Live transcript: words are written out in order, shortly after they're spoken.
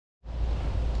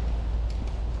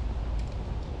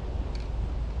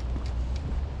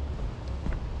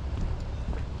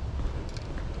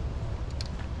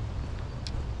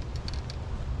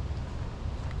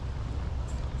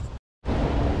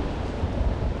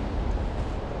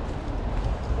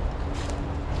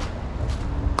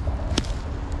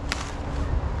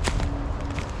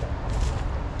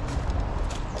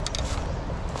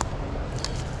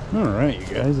All right, you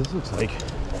guys, this looks like,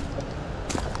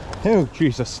 oh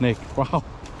jeez, a snake. Wow,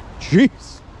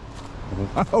 jeez,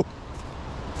 wow.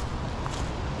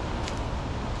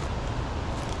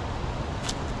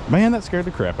 Man, that scared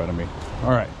the crap out of me.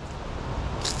 All right,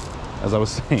 as I was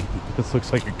saying, this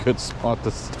looks like a good spot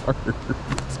to start.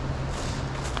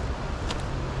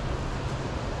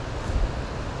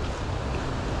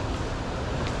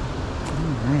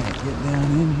 Alright, get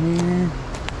down in here.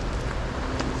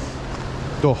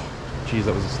 Oh, geez,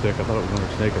 that was a stick. I thought it was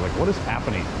another snake. I was like, what is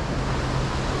happening?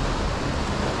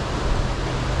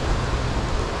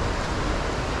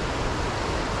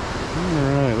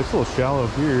 Alright, looks a little shallow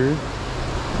here.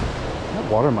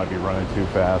 That water might be running too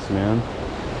fast, man.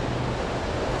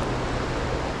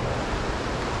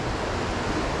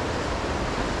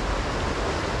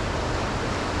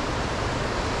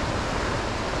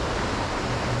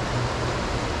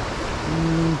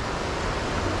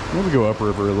 Maybe go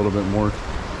upriver a little bit more.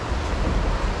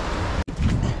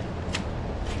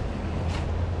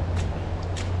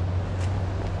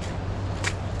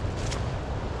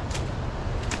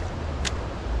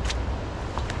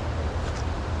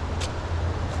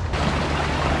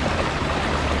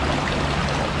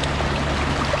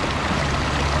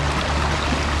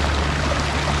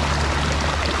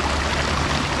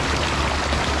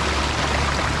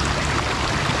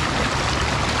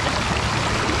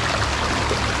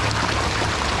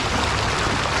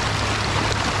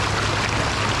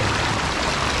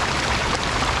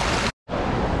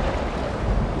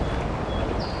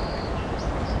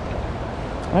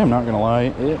 I am not gonna lie,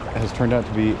 it has turned out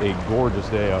to be a gorgeous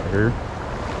day out here.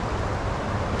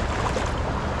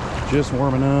 Just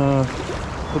warm enough,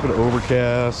 a little bit of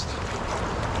overcast,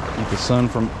 keep the sun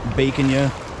from baking you.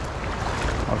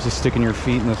 Obviously sticking your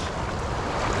feet in this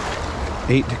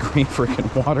 8-degree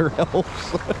freaking water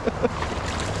helps.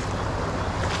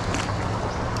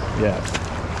 Yeah,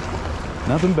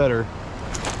 nothing better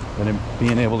than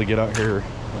being able to get out here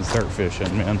and start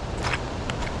fishing, man.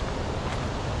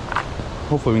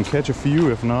 Hopefully we can catch a few.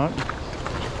 If not,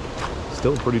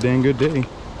 still a pretty dang good day.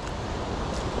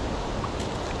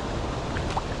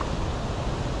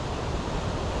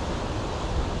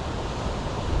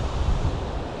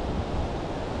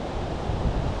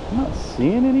 I'm not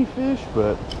seeing any fish,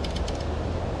 but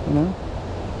you know,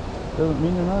 doesn't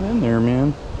mean they're not in there,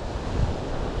 man.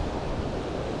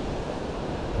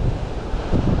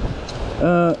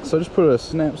 So I just put a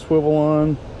snap swivel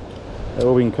on. That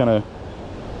way we can kind of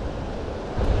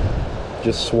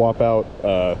just swap out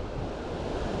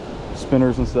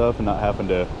spinners and stuff and not having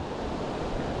to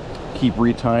keep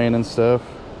retying and stuff.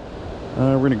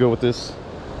 We're gonna go with this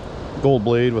gold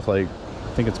blade with, like,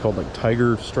 I think it's called like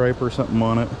tiger stripe or something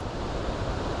on it.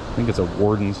 I think it's a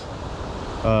Warden's.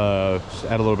 Just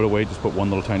add a little bit of weight, just put one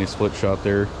little tiny split shot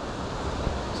there.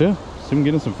 So yeah, see if we can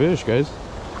get in some fish, guys.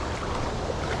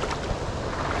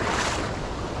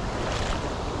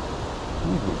 I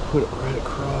think we put it right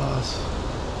across.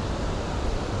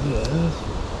 Yes.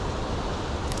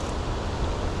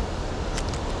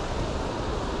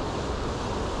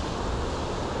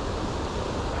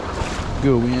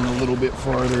 Go in a little bit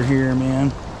farther here,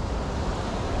 man.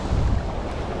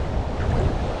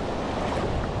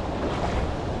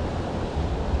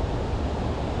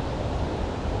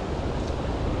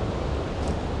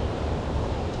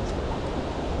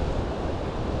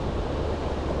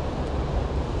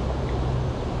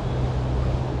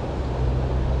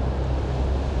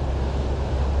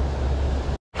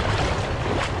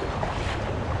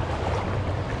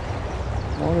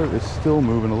 Water is still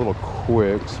moving a little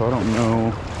quick, so I don't know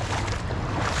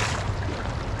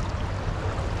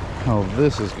how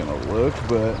this is gonna look,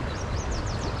 but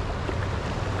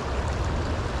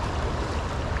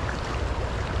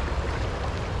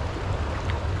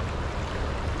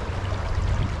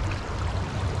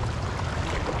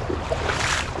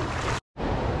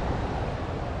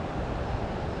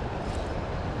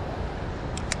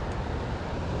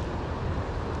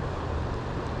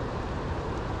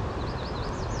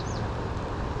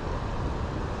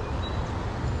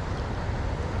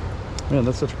man,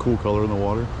 that's such a cool color in the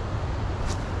water.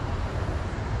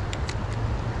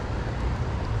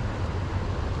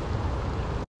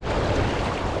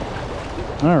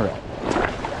 All right.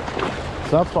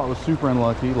 South spot was super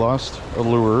unlucky. Lost a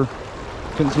lure.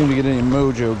 Couldn't seem to get any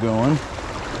mojo going.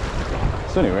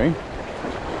 So anyway,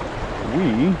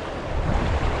 we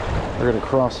are gonna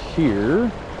cross here.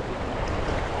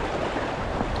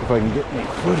 If I can get any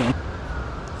footing.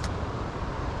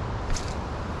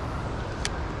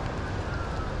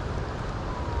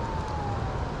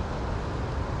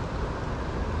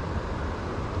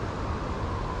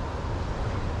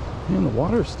 Man, the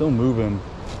water is still moving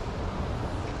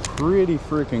pretty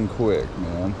freaking quick,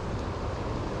 man.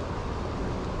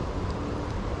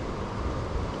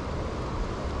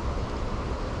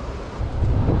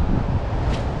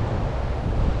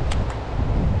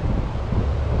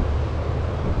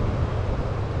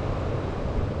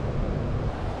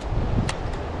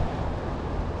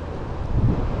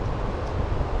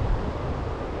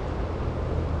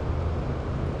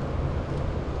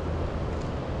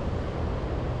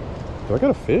 Do I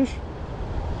got a fish?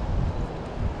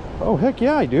 Oh, heck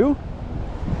yeah, I do.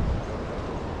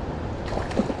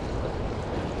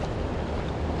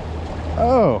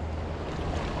 Oh.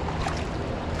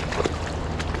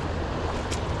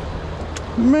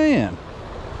 Man.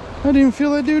 I didn't even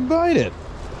feel that dude bite it.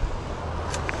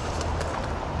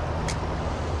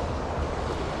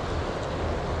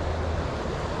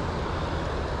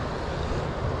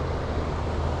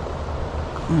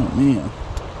 Oh, man.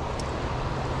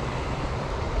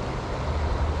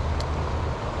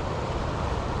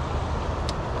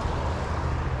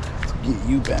 Get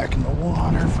you back in the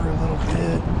water for a little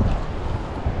bit.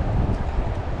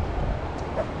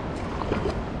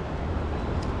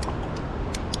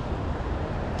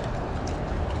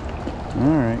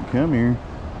 All right, come here.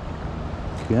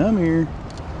 Come here.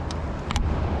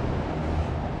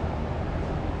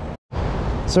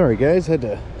 Sorry guys, had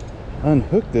to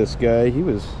unhook this guy.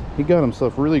 He got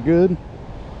himself really good.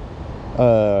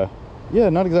 Yeah,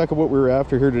 not exactly what we were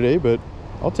after here today, but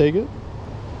I'll take it.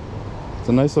 It's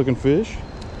a nice looking fish.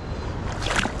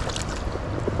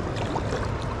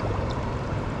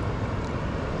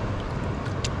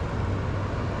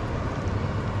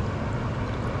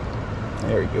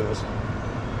 There he goes.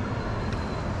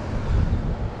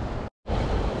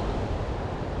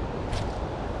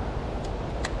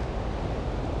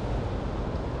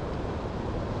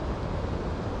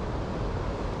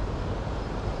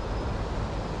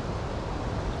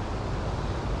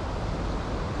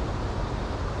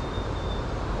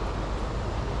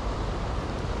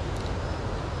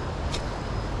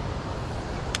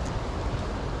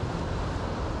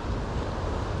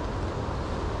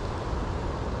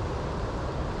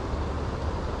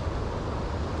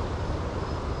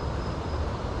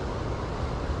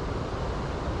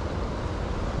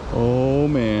 Oh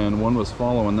man, one was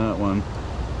following that one.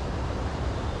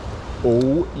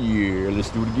 Oh yeah, let's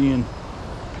do it again.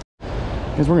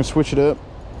 Guys, we're gonna switch it up.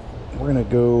 We're gonna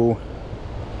go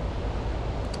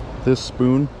this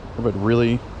spoon. I've had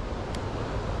really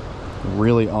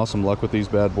awesome luck with these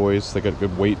bad boys. They got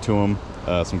good weight to them,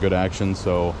 some good action.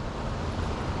 So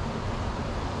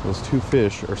those two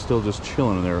fish are still just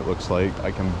chilling in there, it looks like.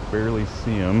 I can barely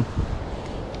see them.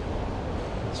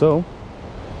 So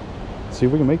let's see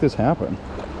if we can make this happen.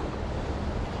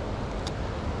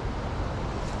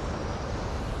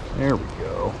 There we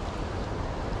go.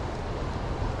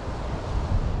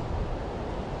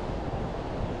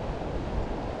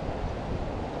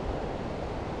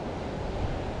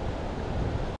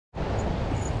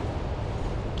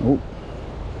 Oh.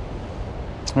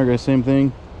 Alright guys, same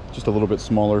thing, just a little bit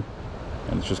smaller,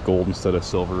 and it's just gold instead of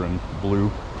silver and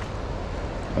blue.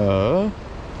 I'm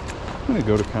gonna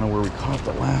go to kind of where we caught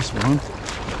the last one.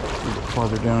 A little bit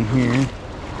farther down here.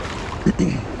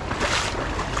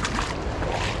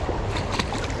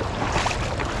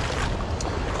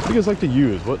 What do you guys like to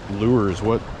use? What lures,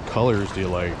 what colors do you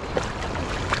like?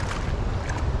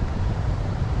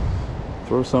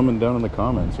 Throw some down in the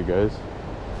comments, you guys.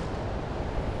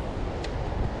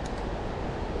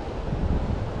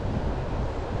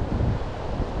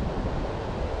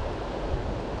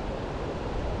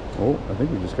 Oh, I think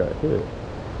we just got hit.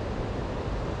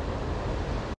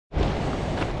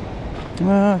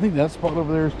 I think that spot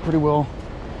over there is pretty well.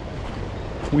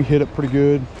 We hit it pretty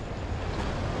good.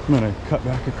 I'm gonna cut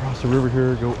back across the river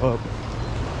here, go up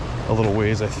a little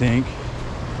ways, I think.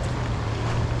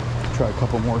 Try a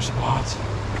couple more spots.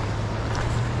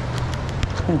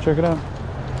 Hey, check it out.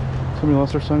 Somebody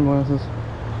lost their sunglasses.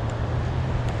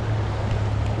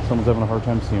 Someone's having a hard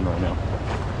time seeing right now.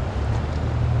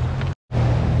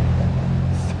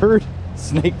 Third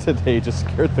snake today just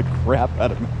scared the crap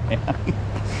out of me, man.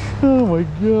 Oh my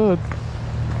god.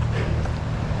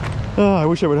 Oh, I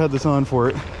wish I would have had this on for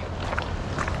it.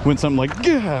 Went something like,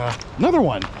 yeah, another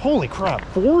one. Holy crap,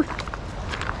 4?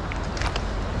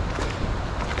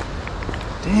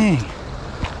 Dang.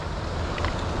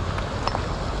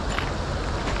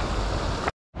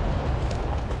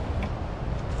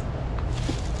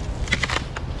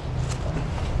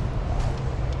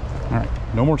 All right,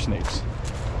 no more snakes.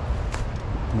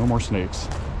 No more snakes.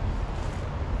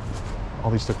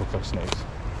 All these still look like snakes.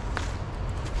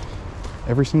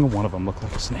 Every single one of them look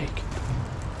like a snake.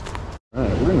 All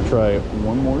right, we're gonna try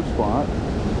one more spot.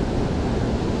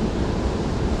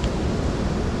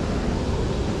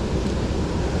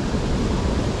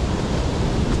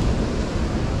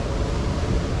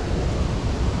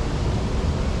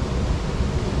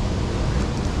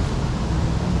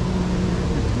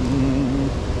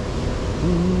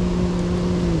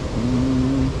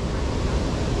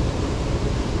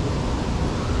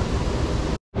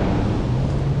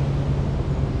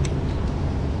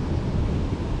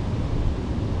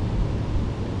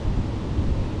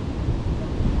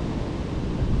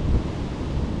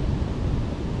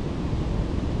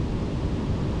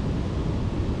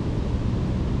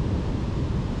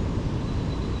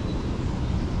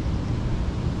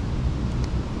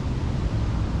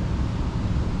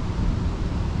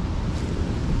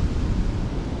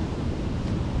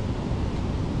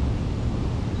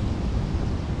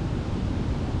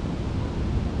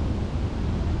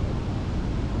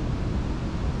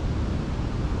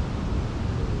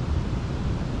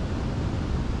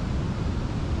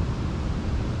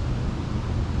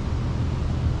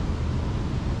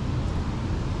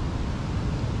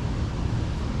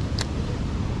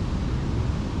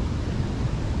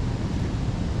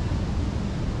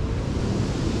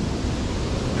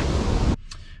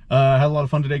 lot of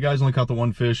fun today, guys. Only caught the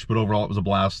one fish, but overall it was a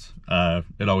blast.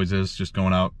 It always is, just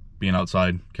going out, being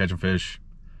outside, catching fish,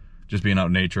 just being out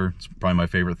in nature. It's probably my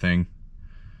favorite thing.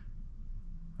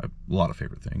 I have a lot of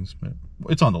favorite things, but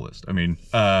it's on the list. I mean,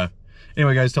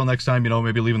 anyway, guys, till next time, you know,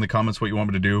 maybe leave in the comments what you want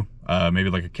me to do.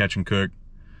 Maybe like a catch and cook,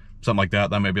 something like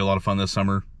that. That might be a lot of fun this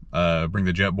summer. Bring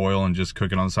the jet boil and just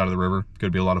cook it on the side of the river.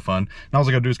 Could be a lot of fun. And all I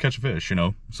gotta do is catch a fish, you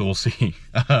know, so we'll see.